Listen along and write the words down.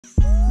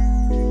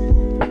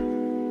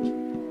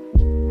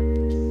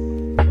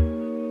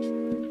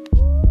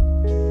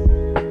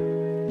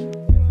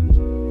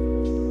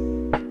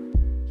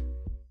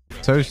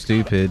So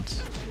stupid.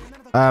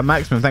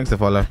 Maximum, thanks to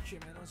follow.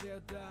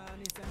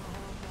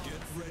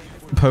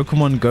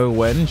 Pokemon Go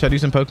when? Should I do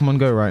some Pokemon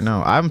Go right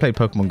now? I haven't played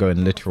Pokemon Go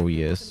in literal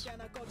years.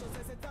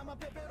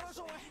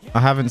 I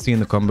haven't seen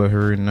the combo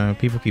Haroon. No,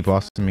 people keep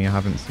asking me. I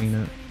haven't seen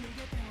it.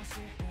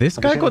 This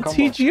guy got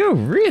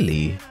TGO,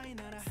 really?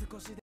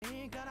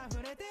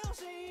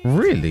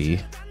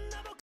 Really?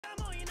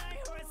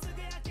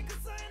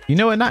 You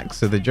know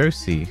Anaxa, the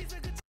Josie?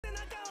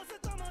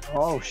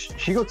 Oh,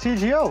 she got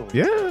TGO?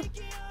 Yeah.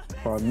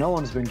 Bro, no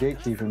one's been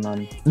gatekeeping,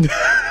 man.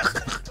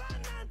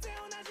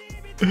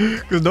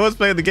 Because no one's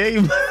playing the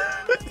game.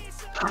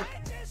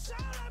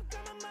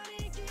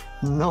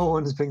 No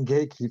one's been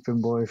gatekeeping,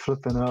 boy.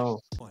 Flipping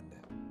hell.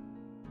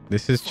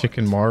 This is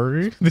Chicken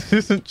Maru. This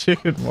isn't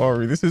Chicken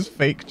Maru. This is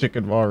fake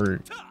Chicken Maru.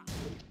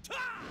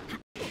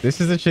 This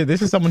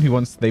is someone who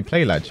wants. They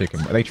play like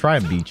Chicken. They try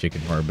and be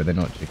Chicken Maru, but they're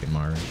not Chicken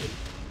Maru.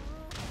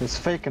 It's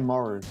fake and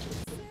Maru.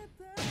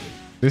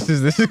 This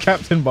is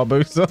Captain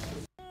Barbosa.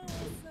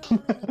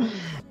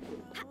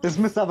 It's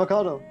Miss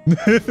Avocado.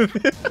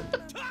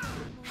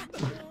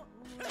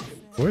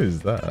 What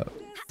is that?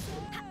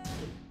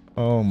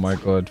 Oh my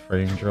god,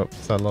 frame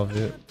drops. I love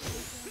it.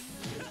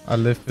 I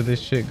live for this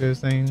shit,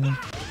 Gosane.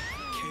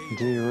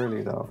 Do you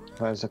really though?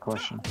 That is the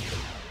question.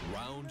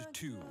 Round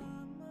 2.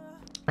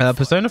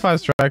 Persona 5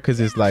 Strikers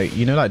is like,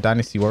 you know, like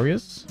Dynasty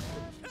Warriors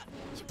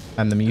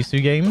and the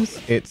Mewtwo games.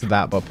 It's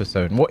that, but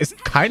Persona. Well, it's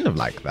kind of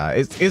like that.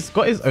 It's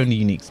got its own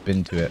unique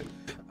spin to it.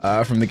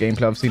 From the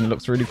gameplay I've seen, it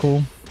looks really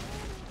cool.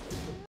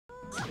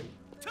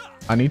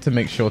 I need to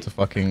make sure to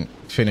fucking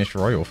finish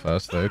Royal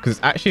first though, because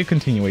it's actually a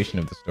continuation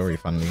of the story,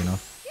 funnily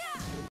enough.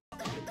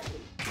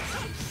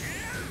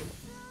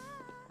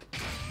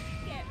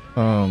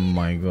 Oh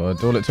my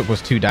god, all it took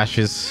was 2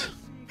 dashes.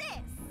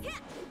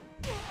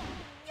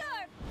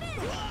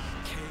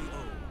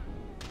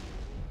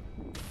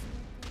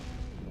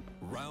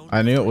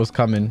 I knew it was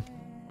coming,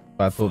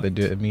 but I thought they'd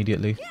do it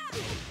immediately.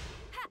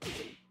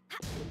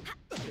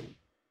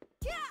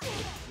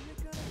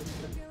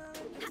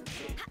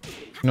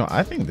 You know,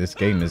 I think this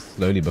game is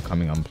slowly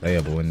becoming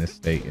unplayable in this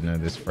state, you know,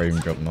 this frame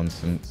drop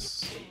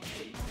nonsense.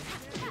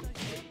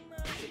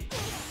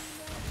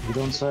 You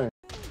don't say.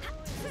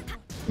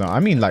 No,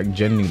 I mean like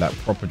genuinely like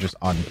proper just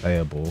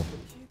unplayable.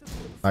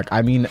 Like,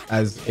 I mean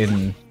as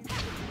in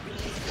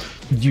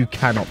you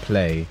cannot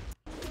play.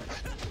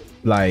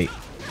 Like,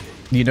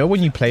 you know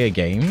when you play a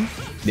game?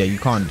 Yeah, you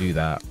can't do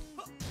that.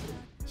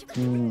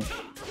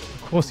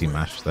 Of course he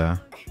mashed there.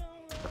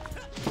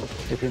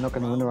 If you're not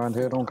gonna win around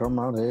here, don't come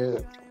around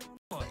here.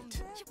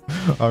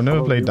 I've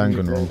never played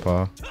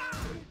Danganronpa.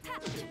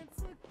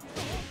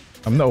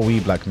 I'm not a wee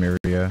Black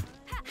Mirror.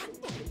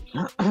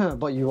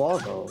 But you are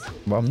though.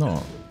 But I'm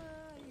not.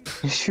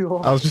 Yes, you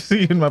are. I was just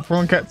eating my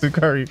prawn katsu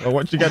curry. Or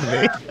what you get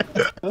me?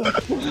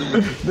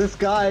 This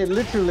guy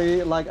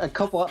literally like an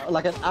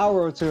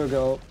hour or two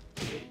ago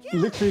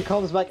literally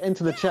comes back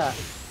into the chat.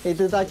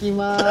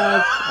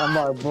 Itadakimasu. I'm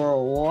like,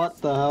 bro, what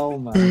the hell,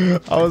 man?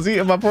 I was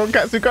eating my prawn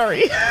katsu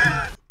curry.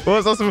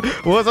 What was I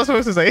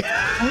supposed to say?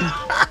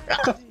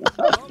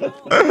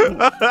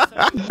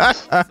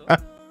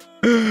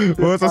 What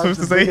was I supposed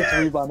to say?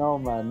 Weeb I know,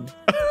 man.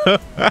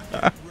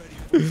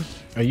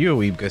 Are you a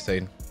weeb,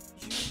 Gosane?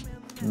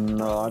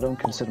 No, I don't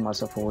consider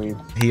myself a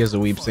weeb. He is a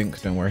weeb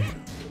sink, don't worry.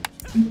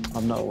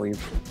 I'm not a weeb.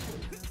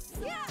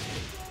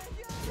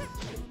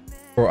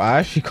 Bro, I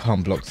actually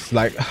can't block.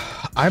 Like,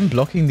 I'm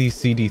blocking these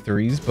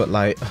CD3s, but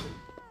like,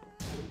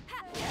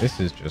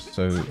 this is just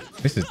so.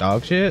 This is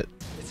dog shit.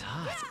 It's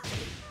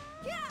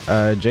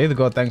hot. Jay the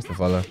God, thanks for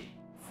follow.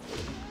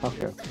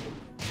 Okay.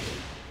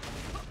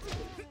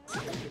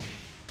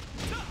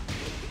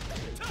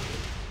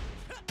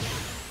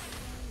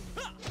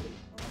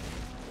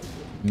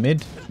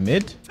 Mid?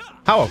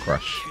 Power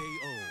Crush.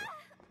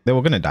 They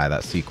were gonna die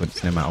that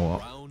sequence no matter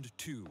what.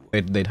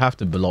 They'd have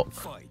to block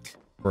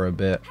for a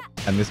bit,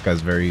 and this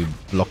guy's very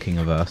blocking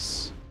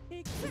averse.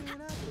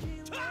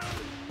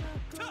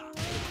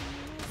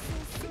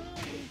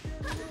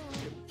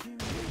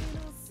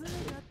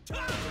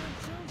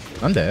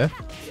 I'm there.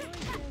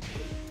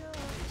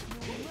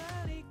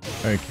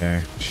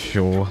 Okay,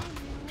 sure.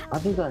 I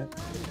think I.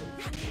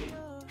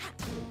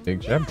 Big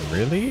jab,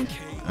 really?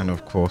 And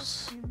of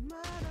course,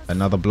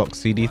 another block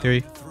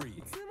CD3.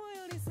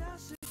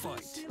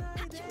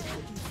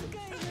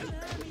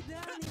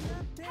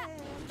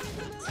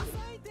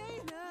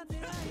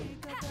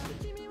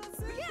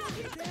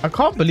 I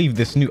can't believe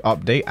this new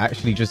update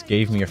actually just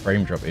gave me a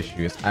frame drop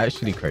issue. It's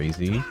actually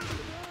crazy.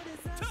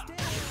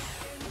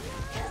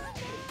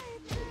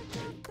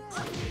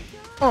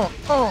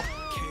 Oh.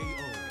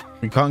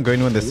 We can't go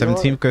anywhere. The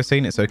 17th goes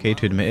saying it's okay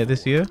to admit it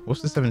this year.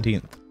 What's the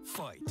 17th?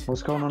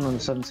 What's going on the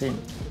 17th?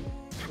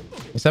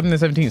 The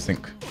 7th and 17th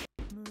sync.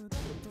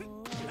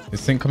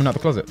 Is sync coming out the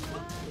closet?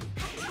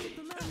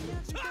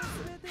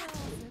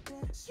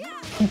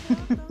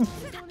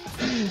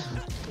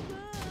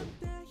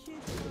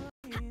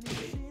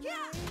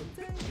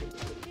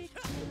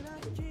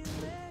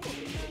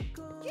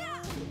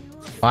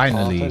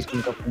 Finally.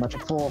 Toasty got the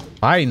magic 4.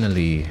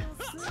 Finally.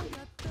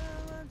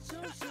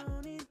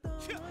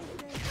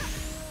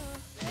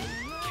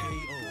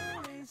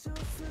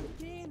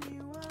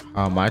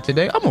 How am I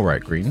today? I'm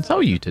alright, Greens. How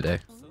are you today?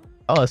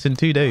 Oh, it's in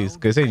 2 days.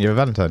 Go say you're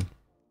Valentine.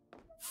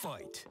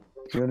 Fight.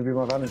 Do you want to be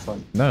my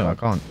Valentine? No, I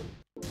can't.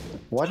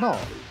 Why not?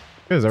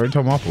 Because I already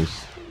told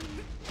Marples.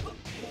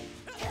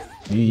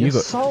 You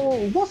got.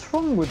 So what's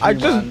wrong with I you,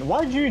 just- man?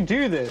 Why do you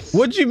do this?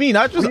 What do you mean?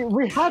 I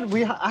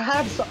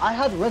I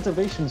had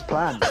reservations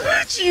planned.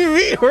 What do you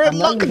mean? We're in And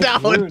now you just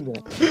lockdown. ruined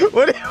it.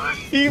 What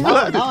do you Now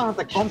plan? I have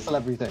to cancel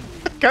everything.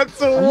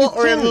 Cancel Are you what?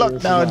 We're in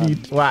serious, lockdown, man? you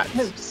twat.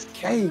 It's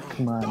cake,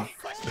 man.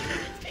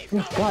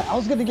 This guy, I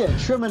was gonna get a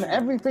trim and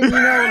everything, you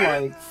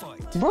know,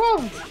 like, bro.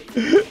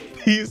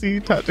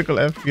 PC Tactical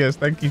FPS,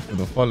 thank you for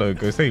the follow.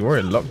 Go say we're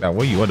in lockdown.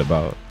 What are you on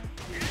about?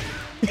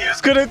 He's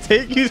gonna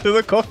take you to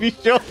the coffee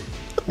shop.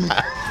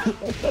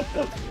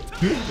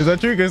 Is that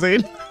true, Go say?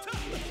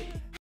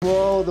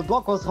 Bro, the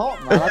block was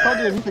hot, man. I can't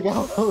do anything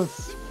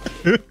else.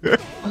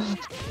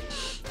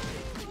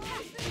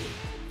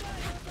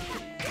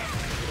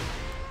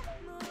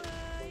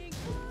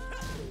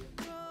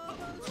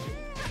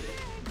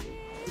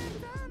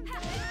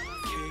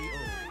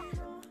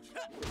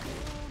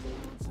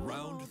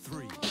 Round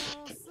 3.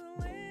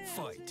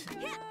 Fight.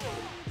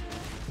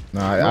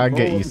 No, I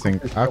get you,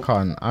 Sync. I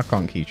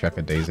can't keep track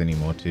of days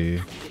anymore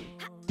too.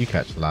 You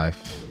catch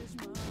life.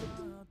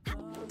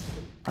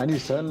 And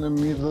he's telling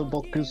me the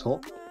block is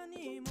hot.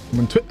 I'm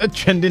on Twitter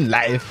trending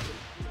live.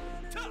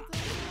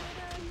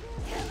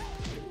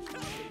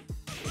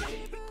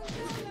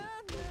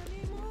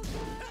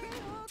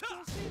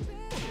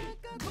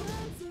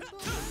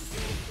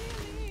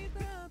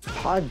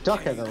 I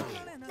duck it though.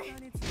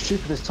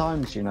 Stupidest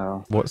times, you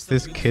know. What's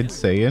this kid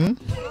saying?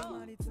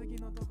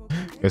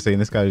 You're saying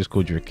this guy just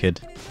called you a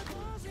kid.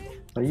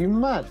 Are you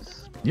mad?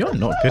 You're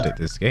not good at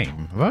this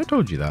game. Have I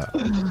told you that?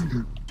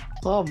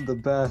 I'm the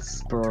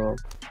best, bro.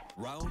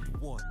 Round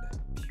 1.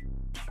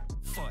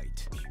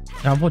 Fight.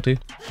 I will do.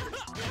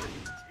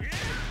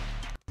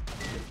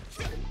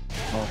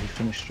 Oh, he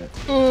finished it.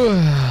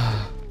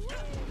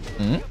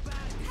 Hmm?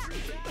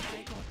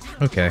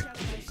 Okay.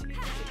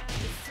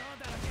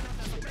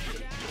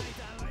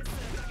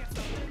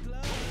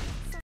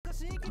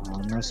 Oh,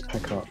 nice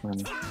pickup,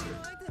 man.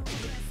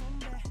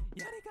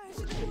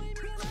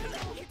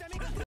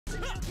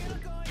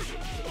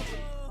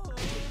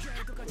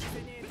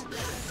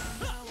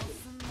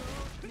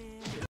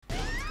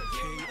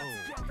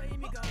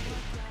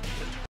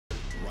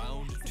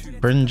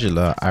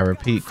 Cringula, I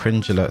repeat,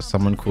 Cringula,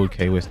 someone called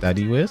K-Wiz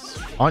Daddy Wiz.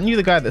 Aren't you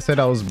the guy that said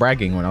I was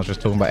bragging when I was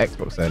just talking about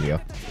Xbox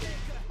earlier?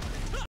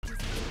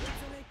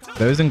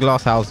 Those in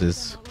glass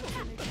houses.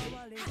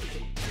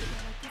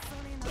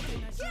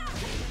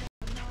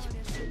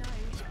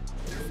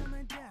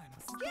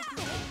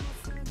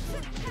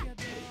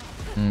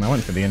 I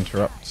went for the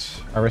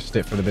interrupt. I risked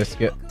it for the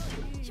biscuit.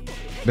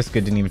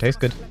 Biscuit didn't even taste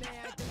good.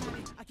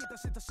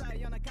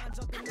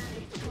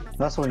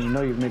 That's when you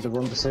know you've made the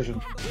wrong decision.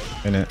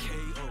 Innit?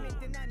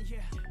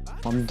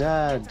 I'm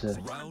dead.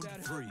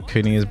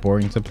 Cooney is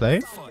boring to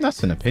play.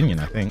 That's an opinion,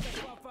 I think.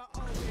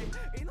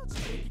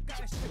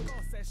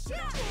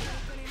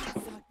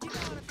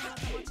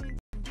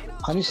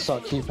 I need to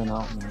start keeping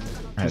out, man.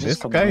 Right, He's this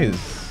just guy coming in.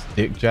 is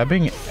dick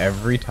jabbing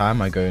every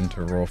time I go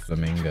into Raw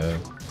Flamingo.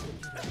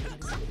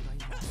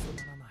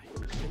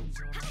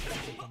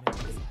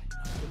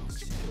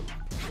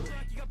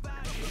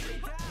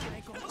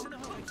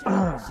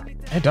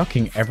 They're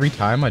ducking every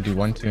time I do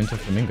 1-2 into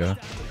Flamingo.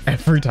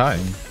 Every time.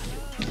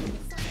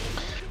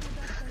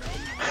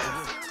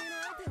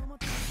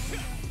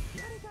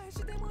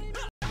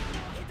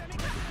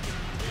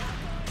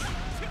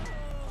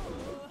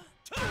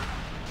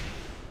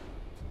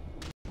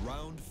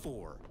 Round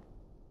 4.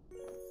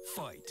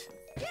 Fight.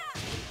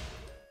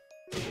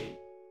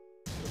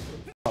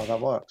 Oh, that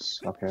works.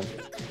 Okay.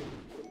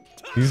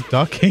 He's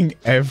ducking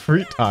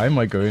every time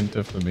I go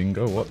into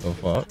Flamingo. What the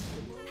fuck?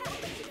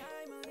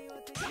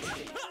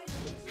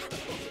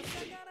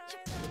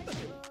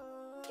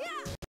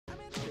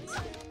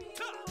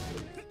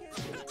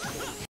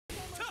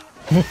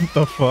 What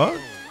the fuck?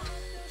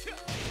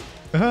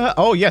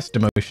 Oh yes,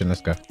 demotion.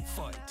 Let's go.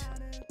 Fight.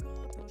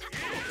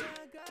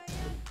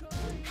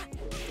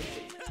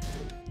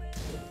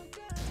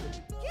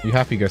 You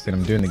happy, Ghostin?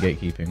 I'm doing the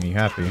gatekeeping. Are you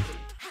happy?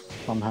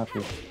 I'm happy.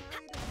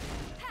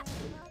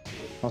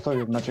 I thought you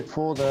had magic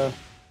 4 there.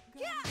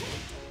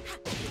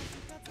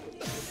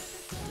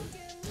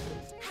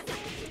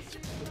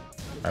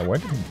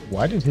 Alright,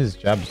 why did his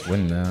jabs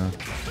win there?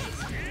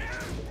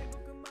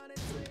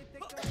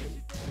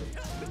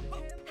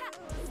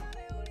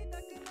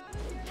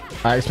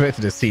 I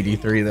expected a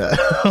CD3 there.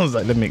 I was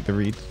like, let me make the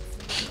read.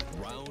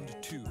 Round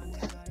 2.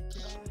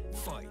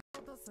 Fight.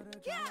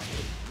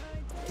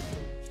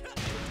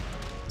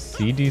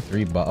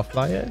 CD3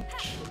 butterfly edge?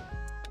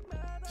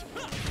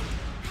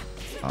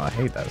 Oh, I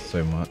hate that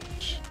so much.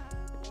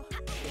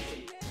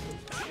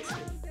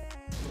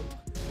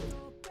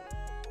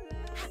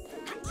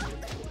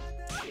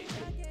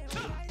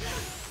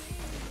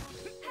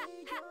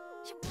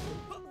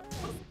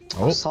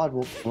 Oh.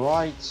 Sidewalk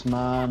right,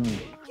 man.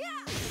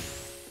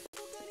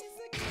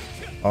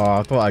 Oh,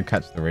 I thought I'd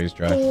catch the raise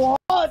drive.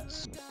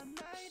 What?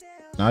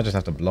 Now I just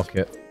have to block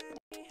it.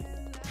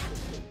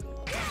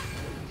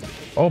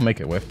 Oh, make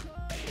it whiff.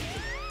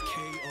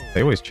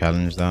 They always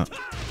challenge that.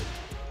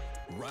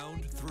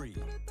 Round 3.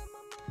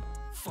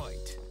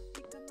 Fight.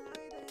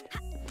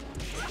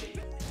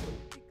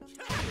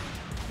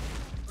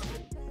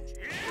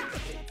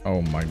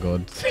 Oh my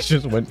god. They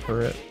just went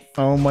for it.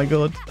 Oh my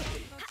god.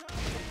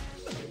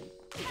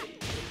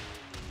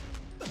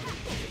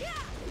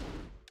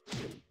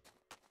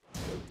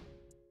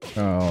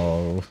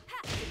 Oh.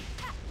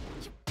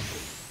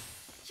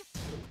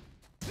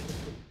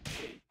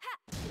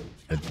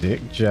 The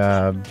dick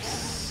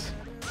jabs.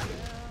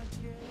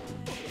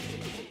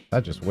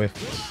 That just whiffed.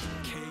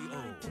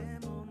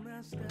 KO.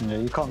 Yeah,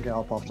 you can't get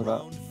up after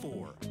that. Round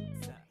 4.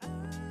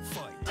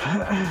 Fight.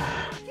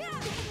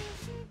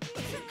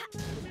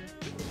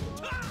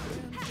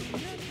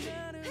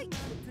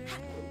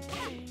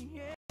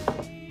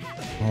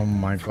 Oh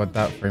my god,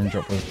 that frame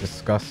drop was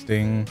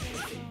disgusting.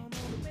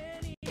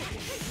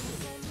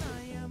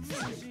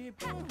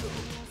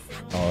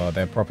 Oh,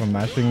 they're proper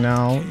mashing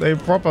now. They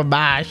proper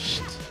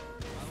mashed.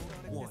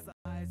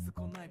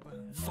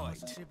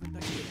 Fight.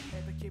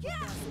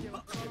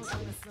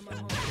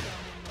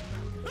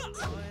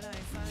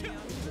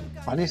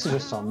 I need to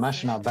just start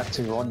mashing out back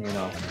to on, you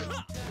know.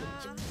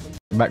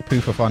 Back poo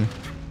for fun.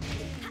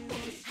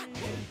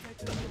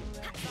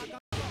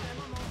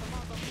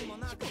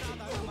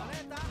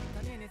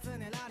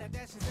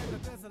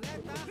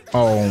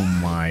 Oh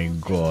my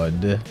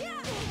god.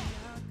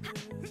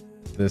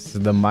 This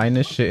is the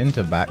minus shit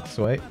into back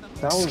swipe.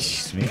 That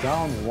was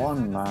down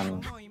one,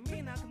 man.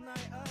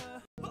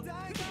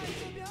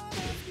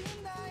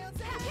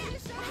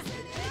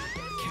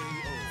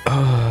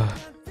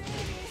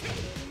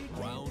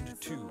 Round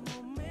 2.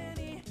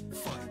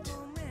 Fight.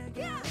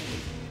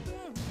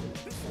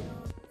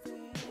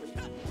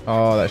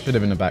 Oh, that should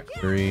have been a back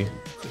three.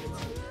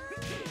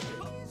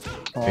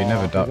 They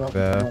never ducked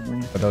there,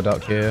 but they'll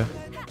duck here.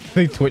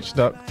 They twitch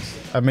ducked.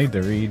 I made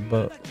the read,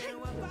 but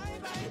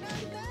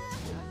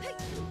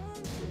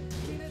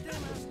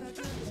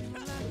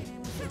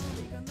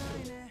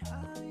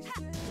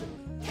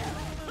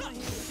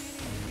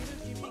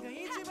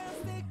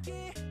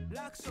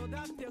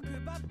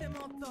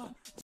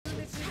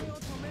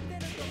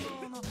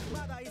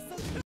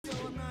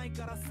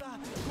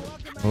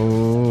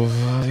oh,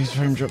 these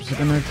frame drops are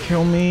gonna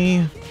kill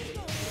me.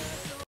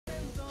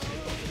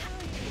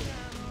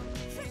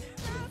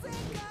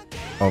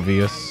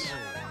 Obvious.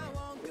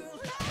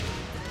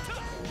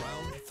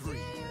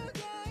 Round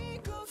 3.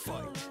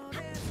 Fight.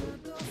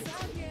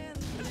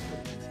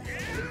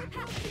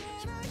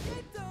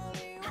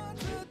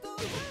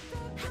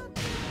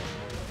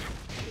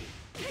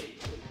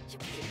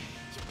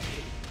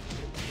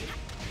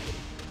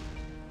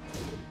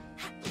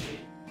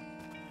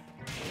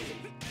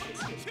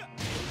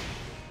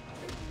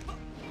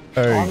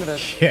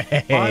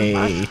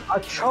 Okay. I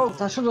choked.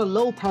 I should have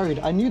low parried.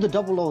 I knew the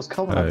double low was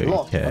coming. I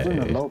blocked. I didn't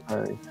Okay. low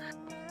parry.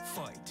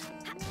 Fight.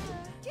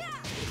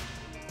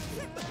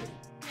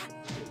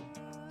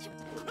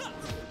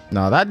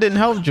 No, that didn't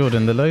help,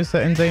 Jordan. The low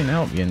settings ain't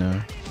help, you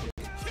know.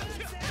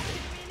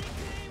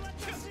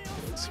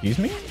 Excuse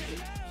me?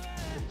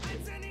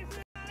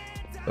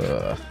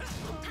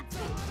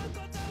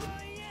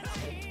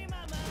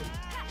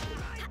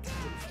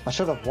 I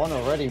should have won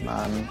already,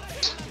 man.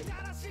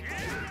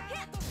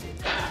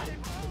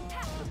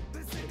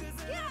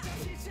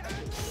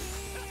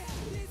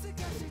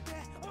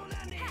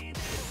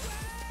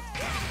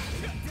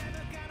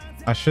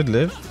 I should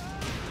live.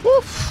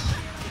 Woof.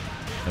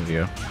 There we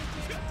go.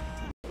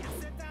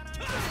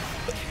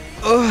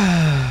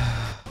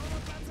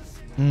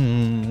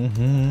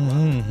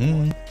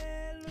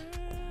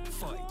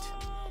 Fight.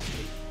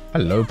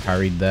 Hello,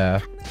 parried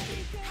there.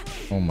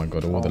 Oh my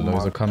god, all the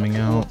lows are coming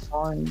out.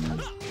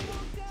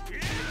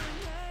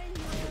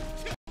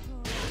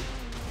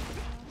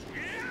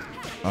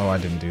 Oh, I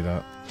didn't do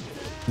that.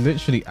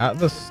 Literally at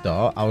the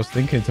start, I was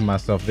thinking to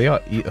myself, they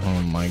are eat.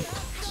 Oh my god,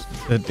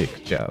 the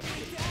dick jab.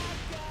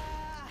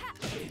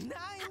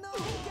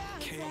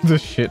 The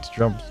shit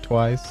jumps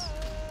twice.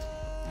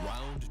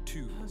 Round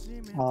 2.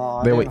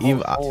 They were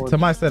either to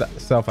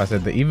myself. I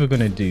said they're either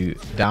gonna do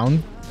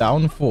down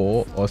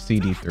 4 or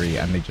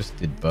CD3, and they just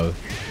did both.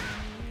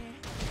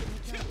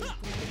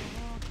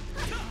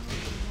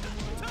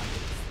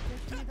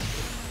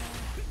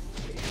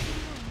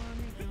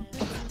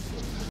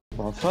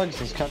 Bro, Fergus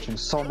is catching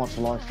so much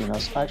life, you know.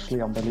 It's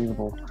actually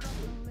unbelievable.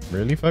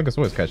 Really, Fergus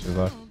always catches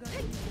life.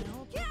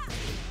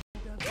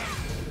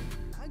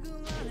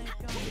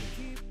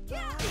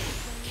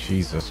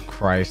 Jesus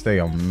Christ, they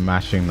are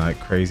mashing like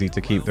crazy to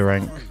keep the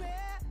rank.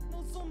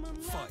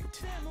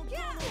 Fight.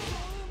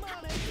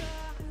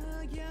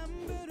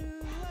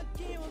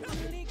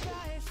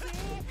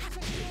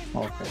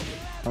 Okay,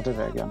 I'll do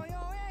that again.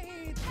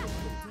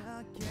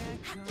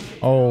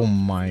 Oh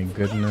my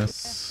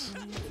goodness.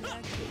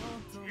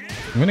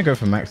 I'm gonna go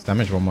for max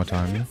damage one more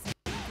time.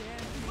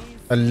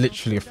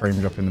 Literally a frame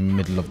drop in the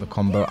middle of the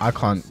combo. I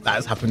can't. That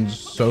has happened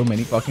so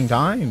many fucking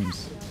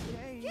times.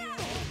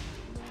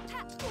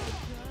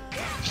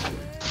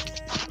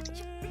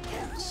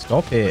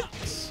 Stop it.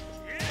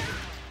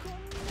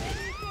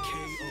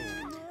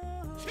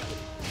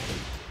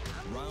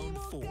 Round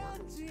 4.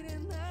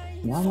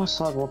 Why am I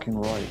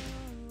sidewalking right?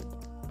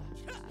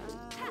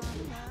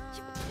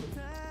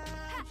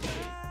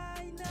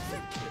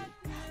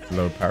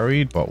 Low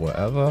parried, but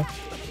whatever.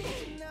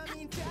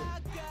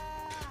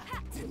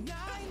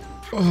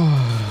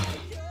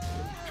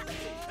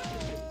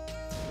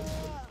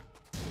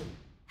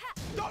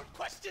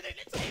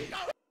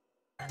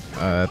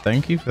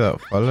 Thank you for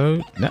that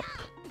follow. Nep.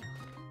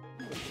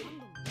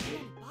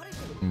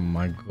 Oh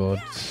my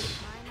god.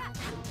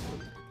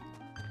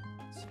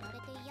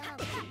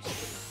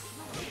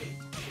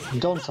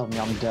 Don't tell me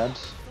I'm dead.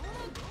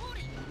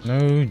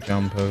 No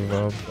jump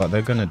over, but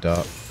they're gonna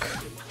duck.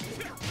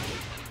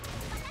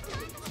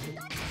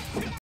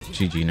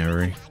 GG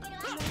Neri.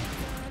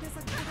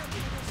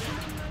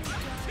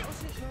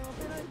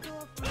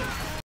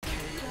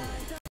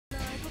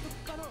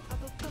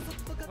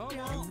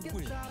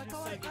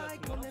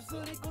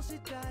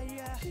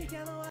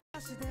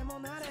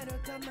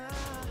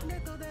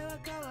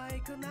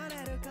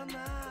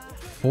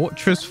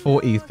 Fortress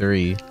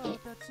 43.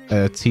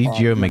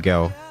 TGO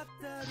Miguel.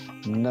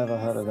 Never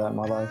heard of that in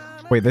my life.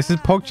 Wait, this is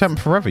PogChamp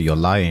Forever. You're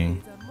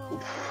lying.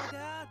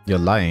 You're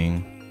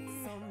lying.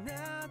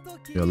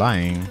 You're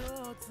lying.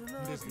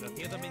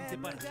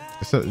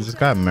 Is this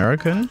guy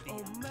American?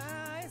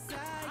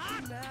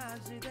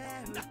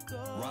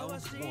 Round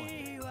 1.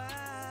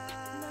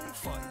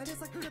 Fight.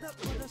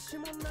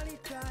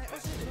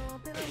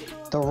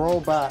 The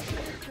rollback.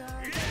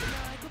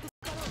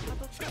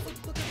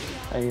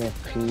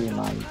 AFP,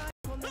 man.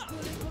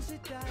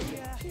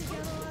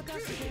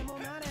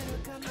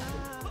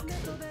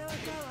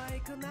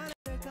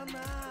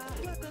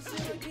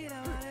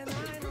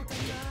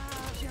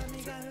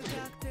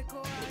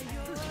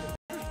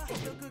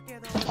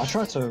 I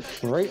tried to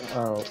rage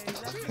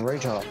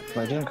up,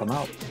 but it didn't come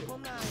out.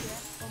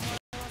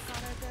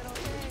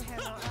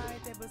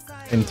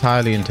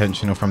 Entirely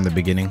intentional from the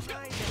beginning.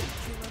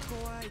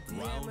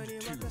 Round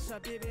 2.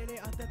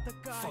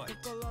 Fight.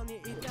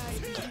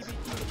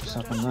 What's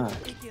happened there?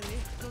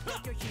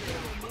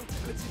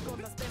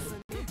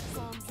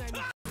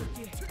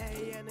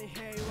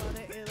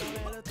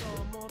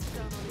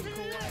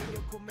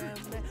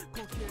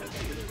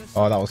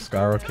 Oh, that was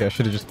skyrocket. I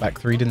should have just back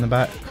 3'd in the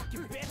back.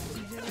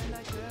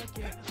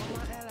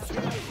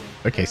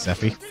 Okay,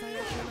 Sephi.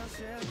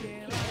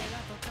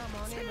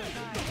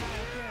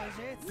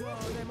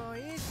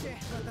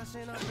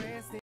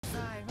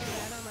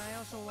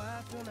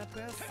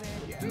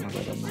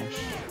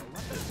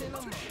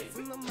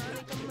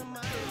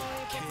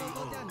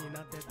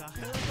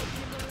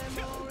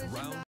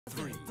 Round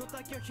 3.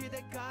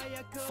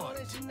 Fight.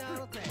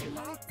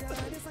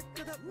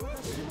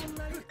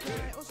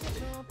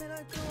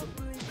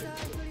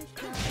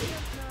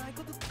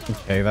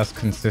 Okay, that's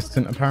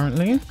consistent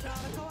apparently.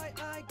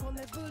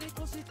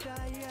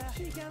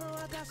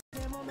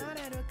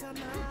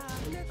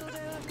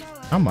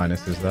 How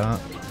minus is that?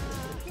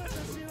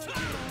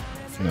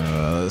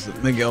 No, let's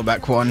Miguel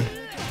back one.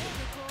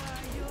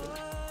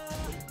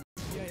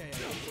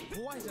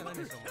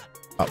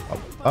 Up, up,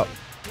 up.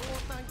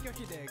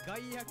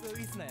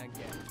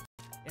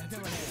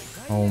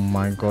 Oh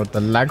my god,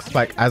 the lag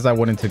spike as I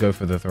wanted to go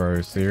for the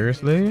throw.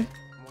 Seriously?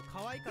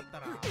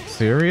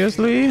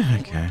 Seriously?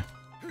 Okay.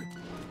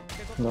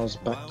 That was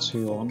back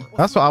 2-1.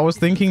 That's what I was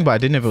thinking, but I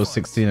didn't know if it was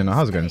 16 or not.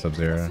 I was going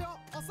Sub-Zero.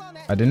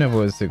 I didn't know if it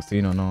was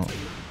 16 or not.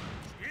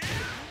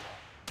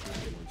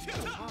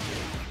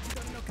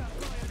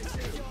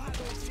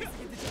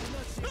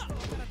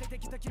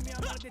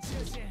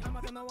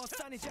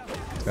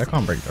 I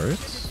can't break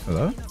those.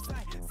 Hello?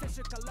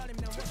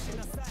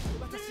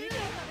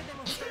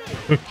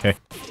 Okay.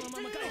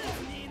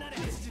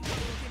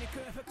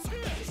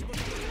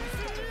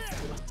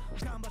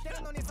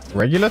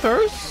 Regular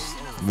throws?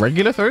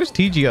 Regular throws?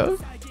 TGO?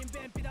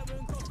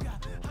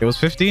 It was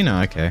 15?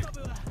 Oh, okay.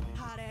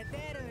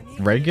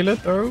 Regular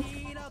throw?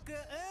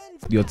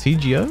 Your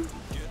TGO?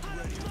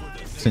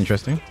 It's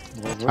interesting.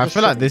 I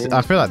feel like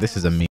this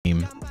is a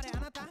meme.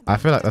 I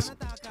feel like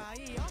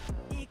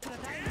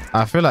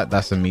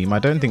that's a meme. I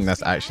don't think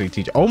that's actually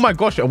TGO. Oh my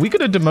gosh, are we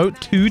gonna demote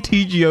 2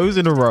 TGOs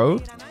in a row?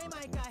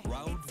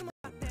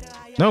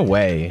 No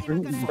way.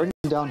 Bring them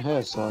down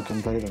here so I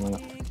can play them in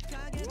it.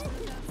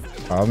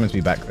 Oh, I was meant to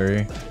be back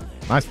 3.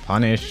 Nice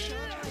punish.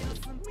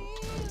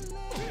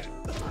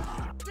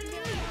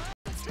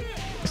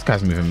 This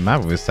guy's moving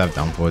mad with his stab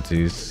down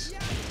 4-2s.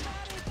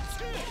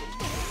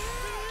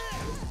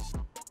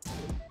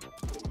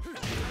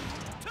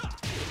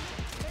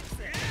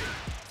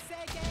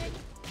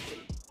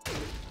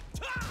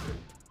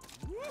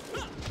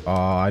 Oh,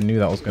 I knew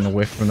that was going to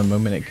whiff from the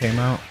moment it came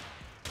out.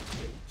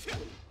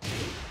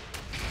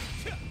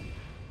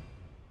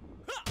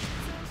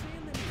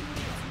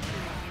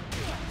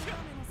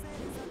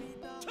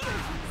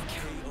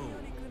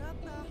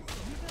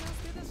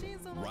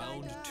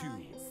 Round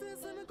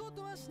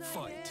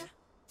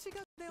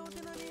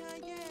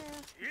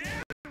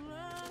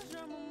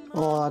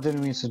Oh, I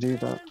didn't mean to do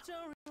that.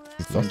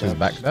 He's lost his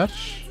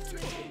backdash.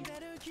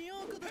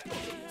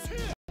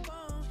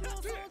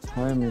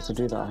 I didn't mean to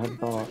do that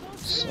headbutt.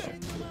 So.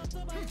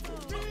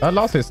 That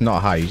last hit's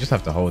not high. You just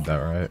have to hold that,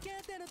 right?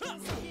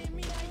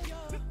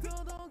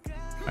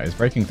 Alright, it's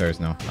breaking throws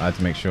now. I had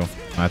to make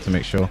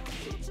sure.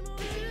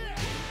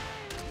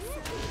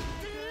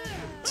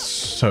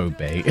 So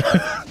bait.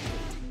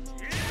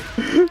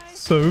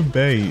 So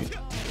bait.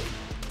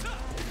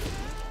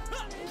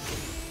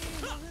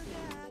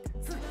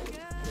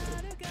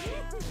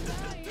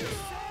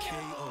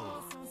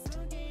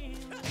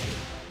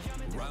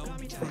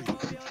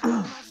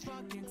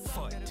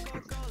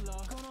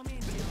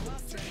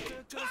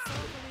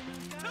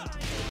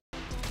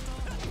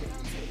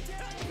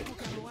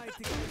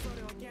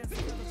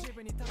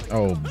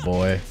 Oh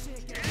boy.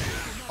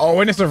 Oh,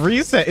 and it's a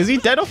reset. Is he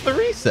dead off the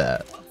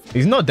reset?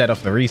 He's not dead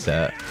off the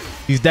reset.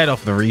 He's dead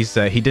off the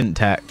reset. He didn't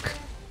tech.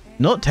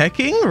 Not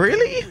teching?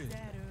 Really?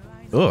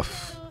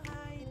 Oof.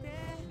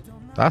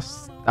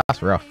 That's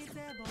rough.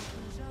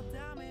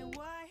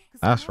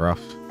 That's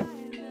rough.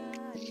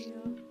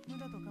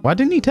 Why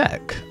didn't he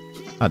tech?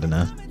 I don't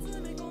know.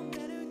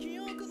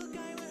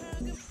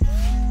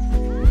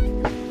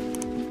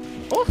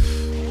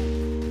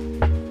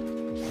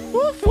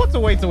 What a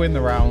way to win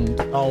the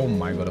round. Oh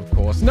my god, of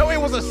course. No, it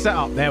was a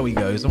setup. There we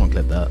go. Someone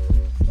clip that.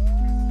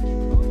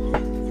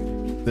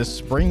 The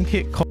spring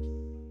kick